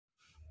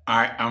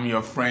I am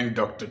your friend,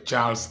 Dr.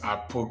 Charles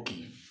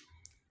Apoki.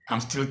 I'm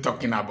still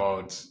talking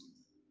about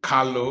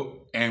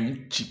Carlo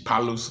M.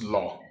 Cipalo's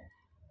law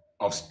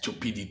of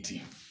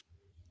stupidity.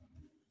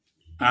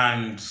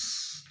 And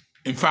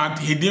in fact,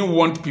 he didn't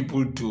want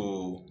people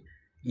to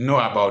know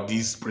about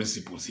these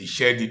principles. He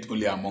shared it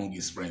only among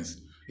his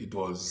friends. It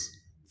was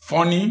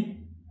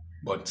funny,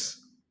 but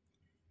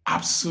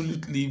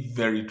absolutely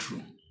very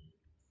true.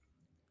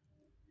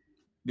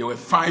 There were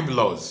 5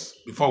 laws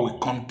before we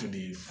come to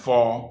the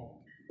 4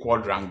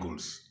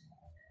 quadrangles.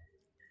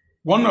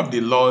 One of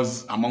the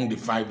laws among the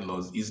 5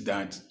 laws is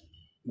that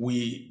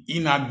we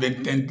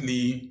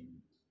inadvertently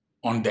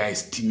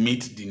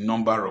underestimate the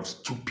number of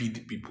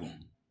stupid people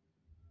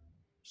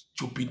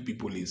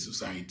in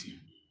society.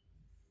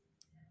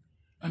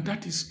 And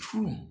that is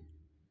true.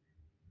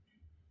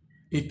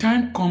 A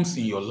time comes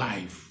in your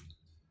life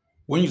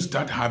when you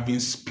start having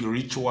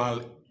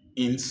spiritual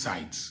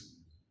insights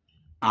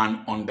and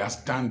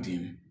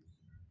understanding,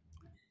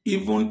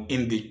 even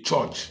in the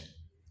church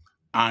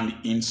and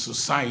in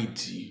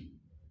society.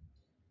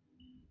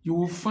 You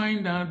will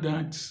find out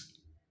that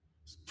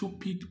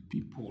stupid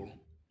people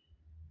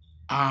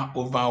are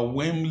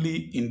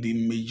overwhelmingly in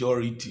the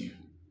majority.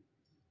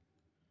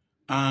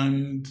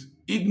 And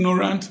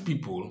ignorant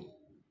people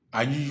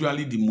are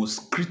usually the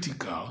most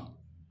critical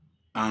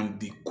and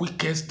the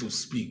quickest to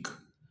speak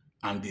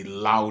and the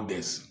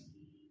loudest.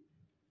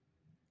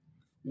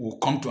 We'll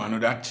come to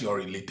another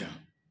theory later.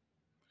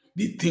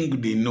 They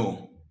think they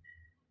know.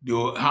 They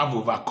will have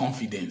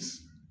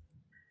overconfidence.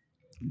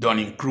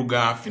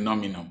 Dunning-Kruger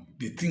phenomenon.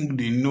 They think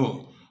they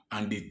know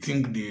and they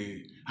think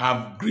they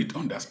have great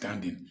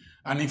understanding.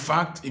 And in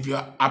fact, if you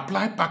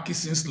apply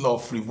Parkinson's law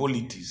of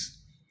frivolities,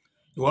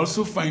 you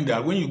also find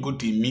that when you go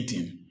to a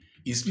meeting,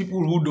 it's people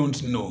who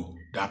don't know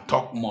that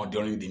talk more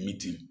during the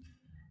meeting.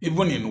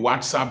 Even in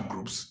WhatsApp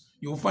groups,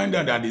 you'll find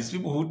out that it's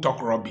people who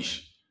talk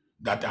rubbish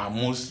that are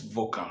most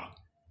vocal.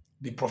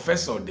 The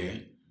professor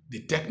there,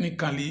 the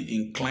technically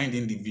inclined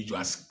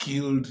individual,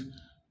 skilled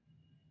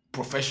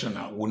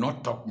professional will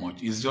not talk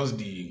much.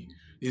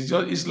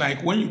 It's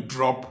like when you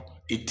drop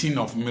a tin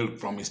of milk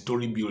from a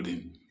story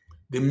building,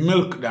 the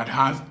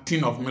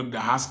tin of milk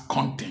that has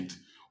content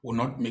will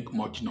not make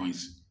much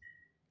noise.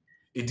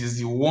 It is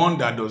the one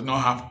that does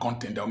not have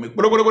content that will make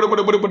bodo, bodo, bodo,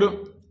 bodo, bodo,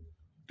 bodo.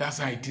 That's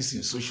how it is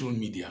in social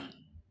media.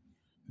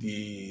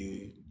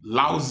 The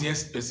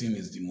lousiest person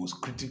is the most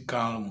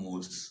critical,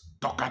 most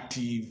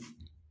talkative,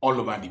 all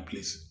over the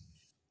place.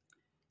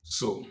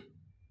 So,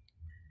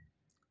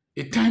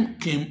 a time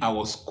came I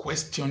was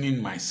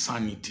questioning my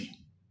sanity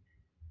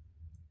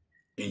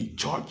in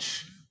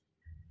church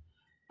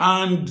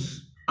and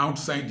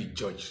outside the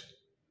church.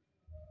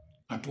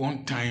 At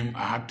one time,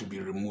 I had to be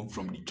removed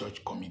from the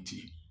church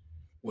committee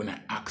when I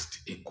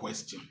asked a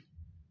question.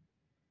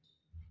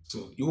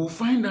 So you will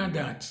find out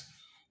that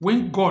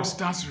when God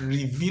starts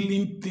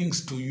revealing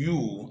things to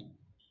you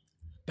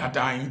that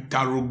are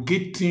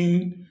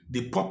interrogating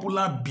the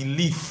popular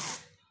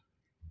belief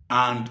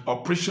and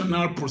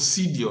operational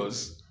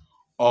procedures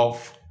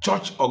of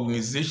church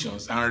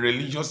organizations and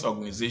religious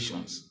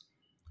organizations,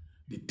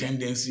 the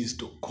tendency is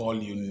to call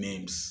you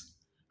names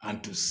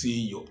and to say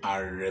you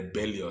are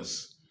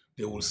rebellious.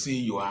 They will say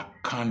you are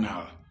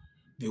carnal.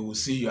 They will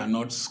say you are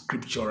not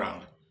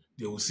scriptural.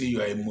 They will say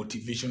you are a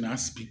motivational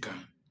speaker.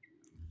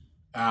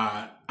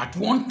 At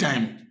one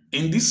time,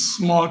 in this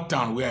small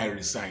town where I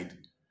reside,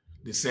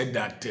 they said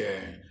that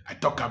I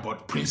talk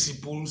about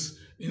principles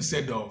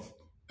instead of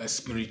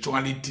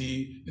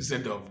spirituality,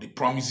 instead of the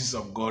promises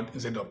of God,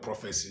 instead of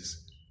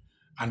prophecies.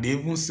 And they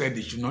even said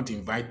they should not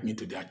invite me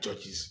to their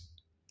churches.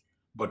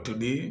 But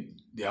today,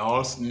 they are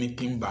all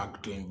sneaking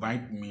back to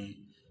invite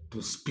me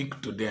to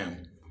speak to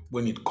them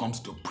when it comes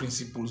to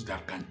principles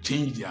that can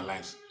change their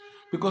lives.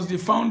 Because they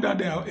found that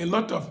there are a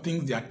lot of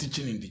things they are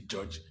teaching in the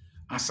church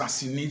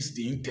assassinates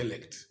the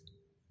intellect.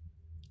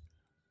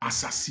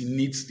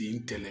 Assassinates the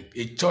intellect.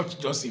 A church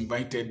just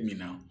invited me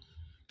now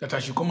that I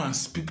should come and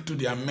speak to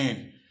their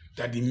men,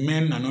 that the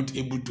men are not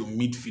able to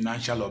meet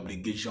financial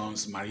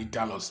obligations,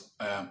 marital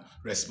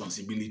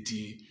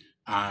responsibility,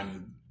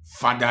 and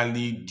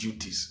fatherly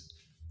duties.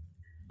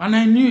 And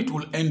I knew it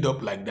will end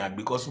up like that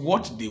because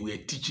what they were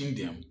teaching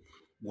them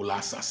will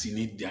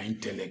assassinate their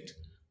intellect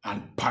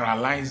and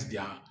paralyze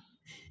their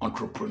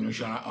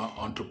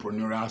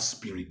entrepreneurial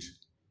spirit.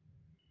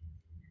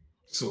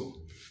 So,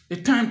 a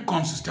time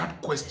comes to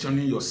start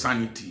questioning your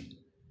sanity.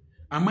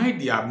 Am I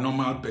the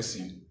abnormal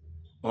person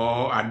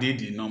or are they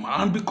the normal?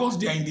 And because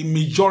they are in the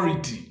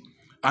majority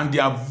and they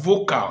are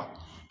vocal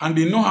and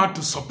they know how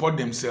to support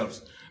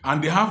themselves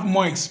and they have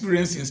more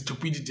experience in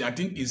stupidity, I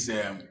think it's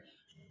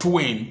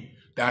Twain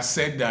that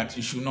said that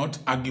you should not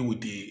argue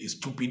with a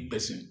stupid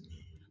person,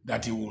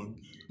 that he will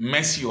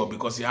mess you up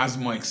because he has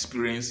more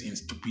experience in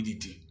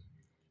stupidity.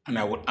 And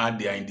I would add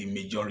they are in the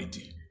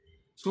majority.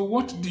 So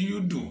what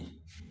do?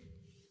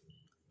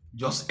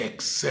 Just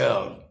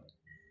excel.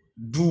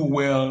 Do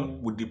well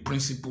with the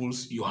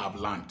principles you have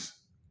learned.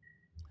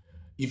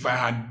 If I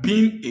had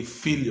been a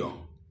failure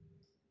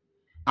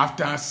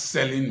after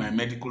selling my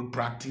medical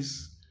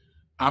practice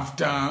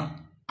after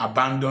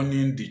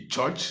abandoning the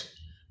church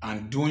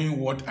and doing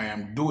what I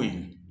am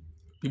doing,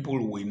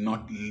 people will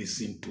not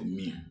listen to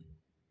me.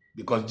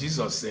 Because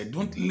Jesus said,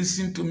 don't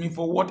listen to me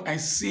for what I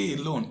say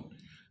alone.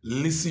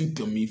 Listen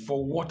to me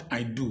for what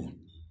I do.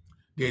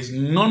 There is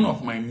none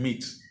of my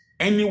mates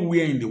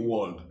anywhere in the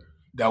world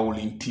that will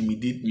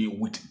intimidate me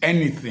with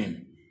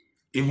anything,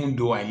 even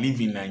though I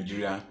live in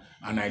Nigeria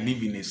and I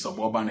live in a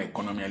suburban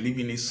economy. I live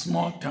in a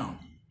small town.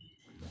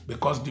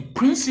 Because the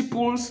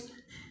principles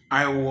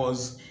I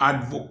was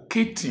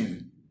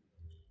advocating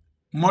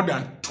more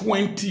than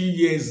 20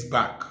 years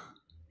back,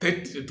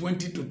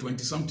 20 to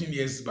 20 something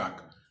years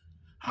back,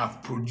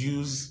 have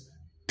produced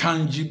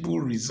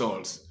tangible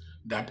results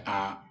that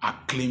are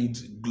acclaimed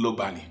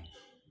globally.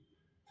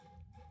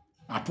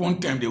 At one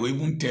time, they will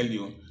even tell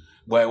you,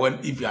 well,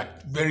 if you are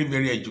very,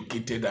 very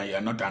educated and you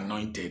are not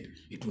anointed,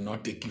 it will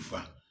not take you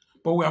far.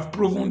 But we have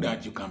proven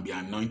that you can be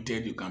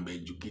anointed, you can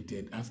be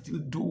educated, and still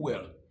do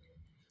well.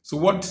 So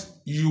what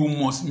you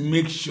must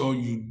make sure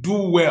you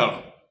do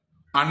well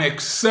and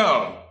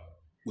excel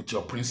with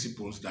your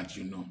principles that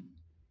you know.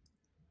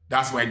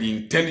 That's why the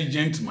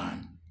intelligent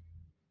man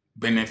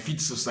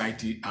benefits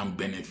society and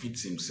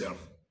benefits himself.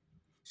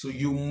 So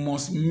you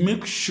must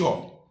make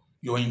sure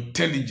your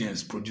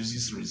intelligence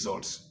produces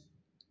results.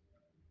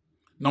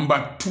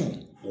 Number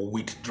 2,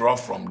 withdraw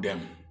from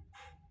them.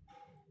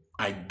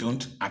 I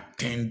don't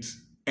attend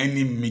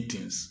any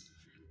meetings,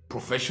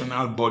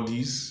 professional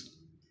bodies,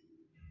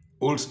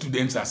 old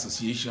students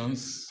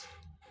associations,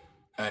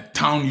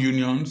 town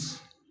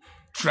unions,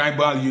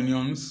 tribal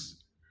unions,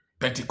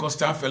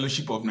 Pentecostal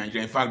Fellowship of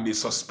Nigeria. In fact, they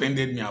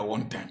suspended me at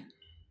one time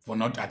for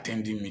not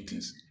attending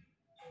meetings.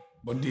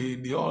 But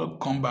they all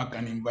come back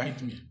and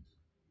invite me.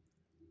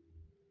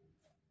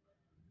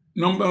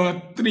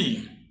 Number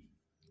 3,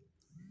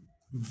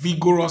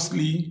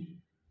 vigorously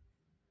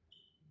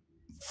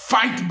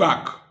fight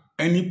back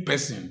any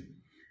person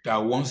that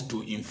wants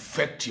to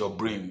infect your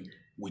brain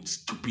with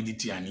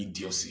stupidity and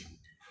idiocy.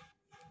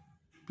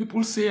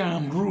 People say I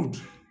am rude,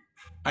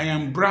 I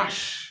am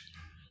brash,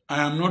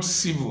 I am not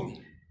civil.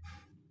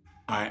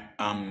 I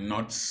am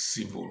not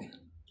civil.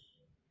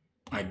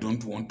 I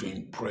don't want to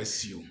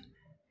impress you.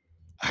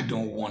 I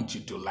don't want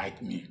you to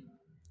like me.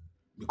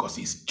 Because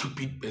a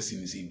stupid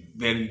person is a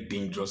very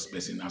dangerous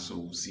person, as we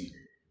will see.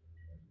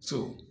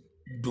 So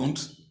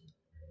don't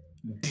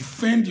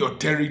defend your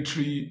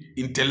territory,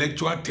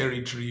 intellectual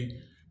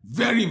territory,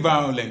 very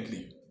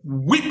violently.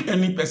 Whip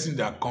any person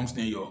that comes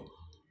near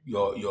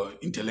your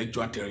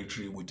intellectual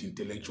territory with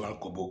intellectual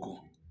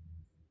koboko.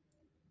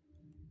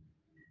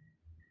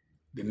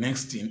 The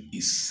next thing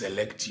is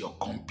select your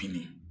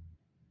company.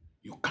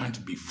 You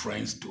can't be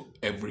friends to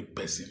every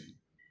person.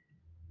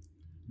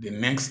 The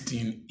next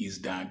thing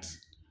is that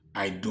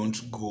I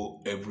don't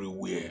go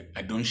everywhere.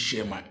 I don't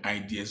share my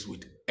ideas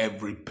with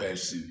every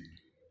person,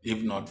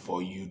 if not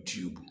for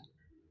YouTube.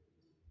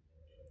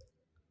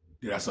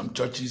 There are some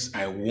churches,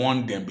 I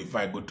warn them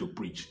before I go to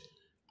preach.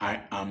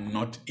 I am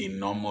not a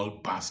normal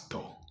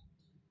pastor.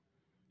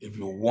 If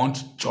you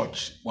want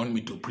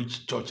me to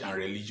preach church and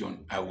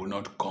religion, I will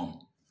not come.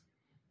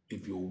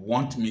 If you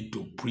want me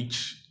to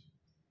preach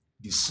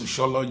the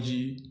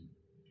sociology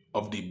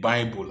of the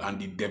Bible and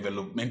the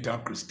developmental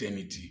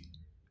Christianity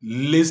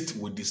laced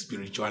with the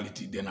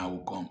spirituality, then I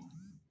will come.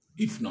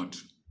 If not,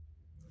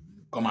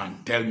 come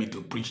and tell me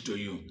to preach to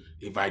you.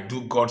 If I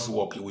do God's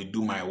work, He will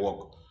do my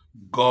work.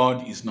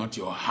 God is not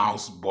your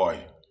house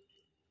boy.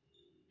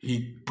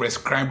 He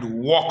prescribed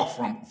work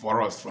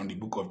for us from the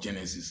book of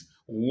Genesis.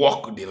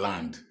 Walk the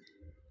land.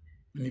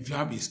 And if you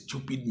have a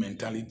stupid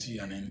mentality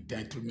and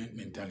entitlement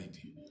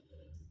mentality,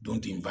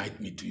 don't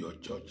invite me to your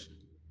church.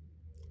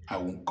 I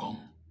won't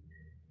come.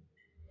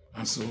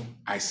 And so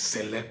I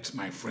select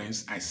my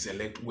friends. I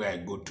select where I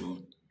go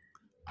to.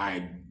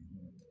 I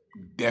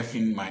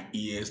deafen my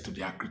ears to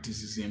their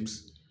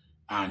criticisms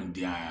and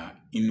their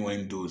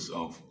innuendos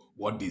of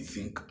what they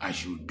think I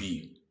should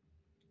be.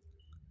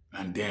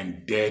 And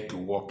then dare to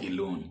walk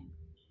alone,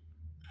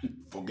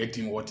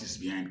 forgetting what is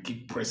behind,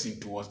 keep pressing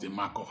towards the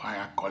mark of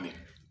higher calling.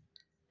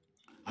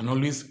 And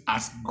always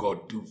ask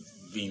God to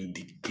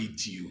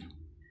vindicate you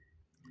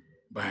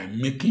by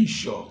making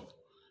sure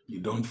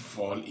you don't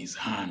fall His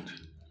hand,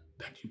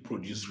 that you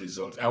produce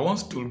results. I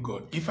once told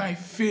God, if I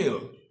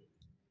fail,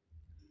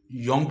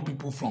 young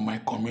people from my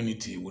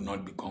community will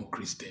not become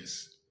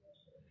Christians.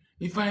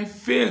 If I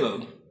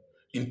fail,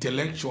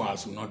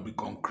 intellectuals will not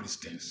become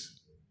Christians.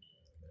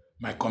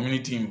 My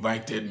community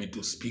invited me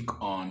to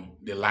speak on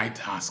The Light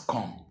Has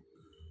Come.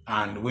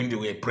 And when they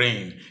were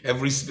praying,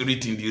 every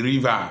spirit in the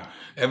river,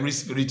 every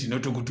spirit in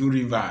Otokutu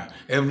River,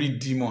 every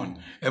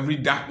demon, every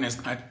darkness,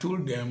 I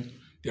told them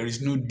there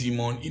is no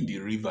demon in the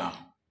river.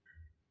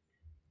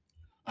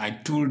 I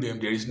told them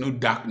there is no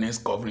darkness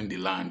covering the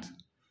land.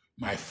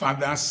 My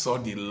father saw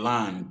the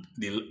land,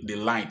 the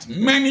light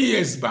many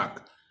years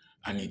back,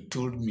 and he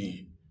told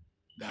me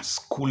that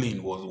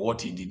schooling was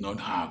what he did not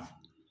have,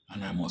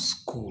 and I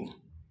must school.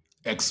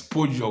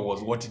 Exposure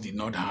was what he did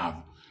not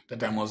have,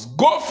 that I must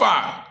go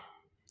far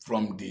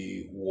from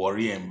the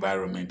warrior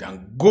environment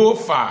and go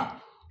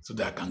far so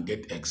that I can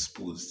get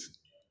exposed.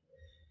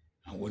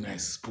 And when I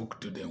spoke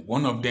to them,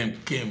 one of them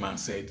came and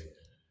said,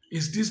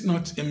 is this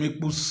not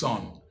Emekpu's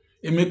son?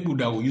 Emekpu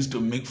that we used to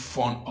make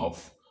fun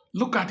of.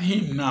 Look at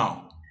him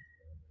now.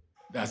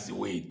 That's the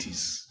way it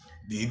is.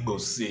 The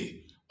Igbos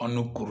say,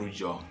 Onu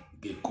kurujo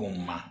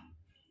gekuma.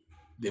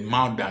 The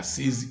mouth that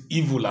says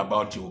evil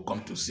about you will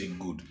come to say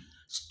good.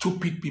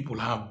 Stupid people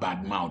have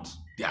bad mouths.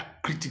 They are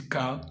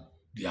critical,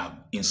 they are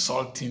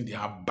insulting, they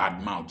have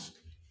bad mouths.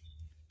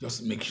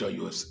 Just make sure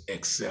you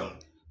excel.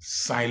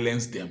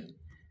 Silence them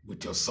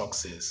with your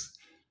success.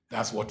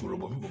 That's what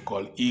Yoruba people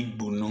call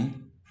Igbunu,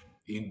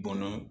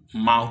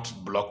 mouth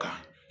blocker.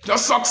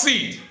 Just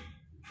succeed.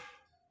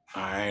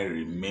 I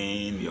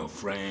remain your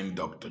friend,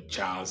 Dr.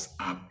 Charles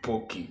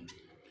Apoki,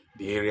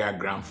 the area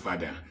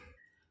grandfather.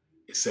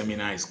 A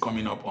seminar is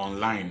coming up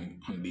online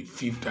on the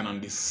 5th and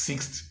on the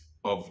 6th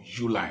of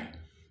July.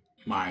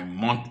 My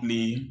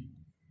monthly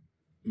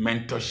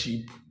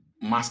mentorship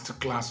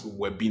masterclass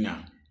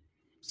webinar.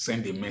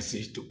 Send a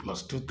message to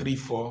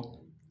 +234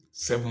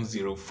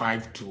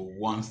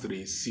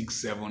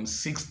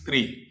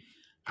 7052136763.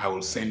 I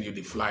will send you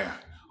the flyer,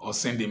 or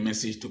send a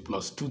message to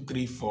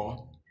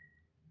 +234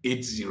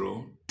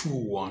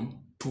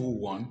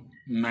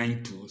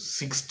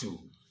 8021219262.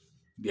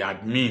 The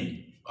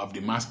admin of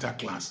the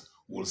masterclass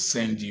will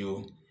send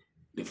you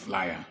the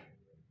flyer.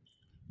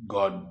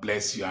 God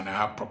bless you, and I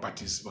have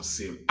properties for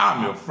sale.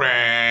 I'm your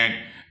friend,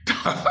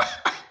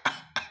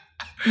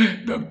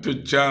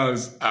 Dr.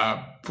 Charles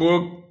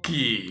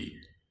Apoki.